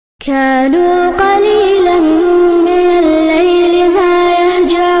كانوا قليلا من الليل ما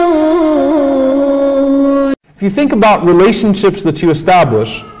يهجعون. If you think about relationships that you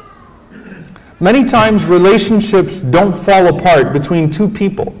establish, many times relationships don't fall apart between two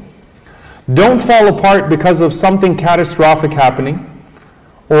people. Don't fall apart because of something catastrophic happening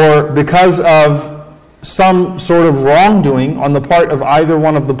or because of some sort of wrongdoing on the part of either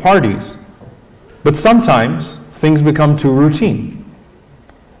one of the parties. But sometimes things become too routine.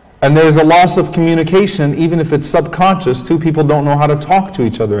 And there's a loss of communication, even if it's subconscious. Two people don't know how to talk to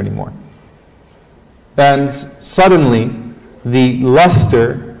each other anymore. And suddenly the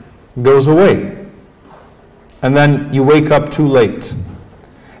luster goes away. And then you wake up too late.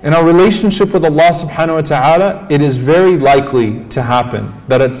 In our relationship with Allah subhanahu wa ta'ala, it is very likely to happen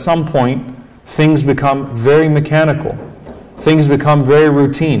that at some point things become very mechanical. Things become very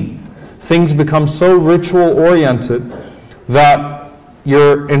routine. Things become so ritual oriented that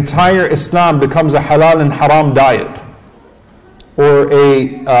your entire Islam becomes a halal and haram diet, or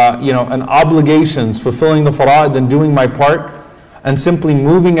an obligations, fulfilling the fara'id and doing my part, and simply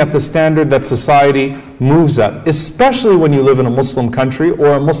moving at the standard that society moves at. Especially when you live in a Muslim country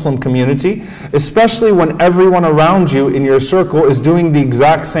or a Muslim community, especially when everyone around you in your circle is doing the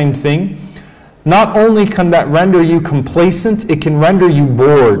exact same thing. Not only can that render you complacent, it can render you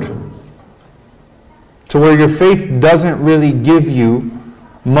bored, to where your faith doesn't really give you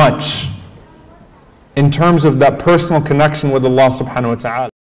much in terms of that personal connection with Allah subhanahu wa ta'ala.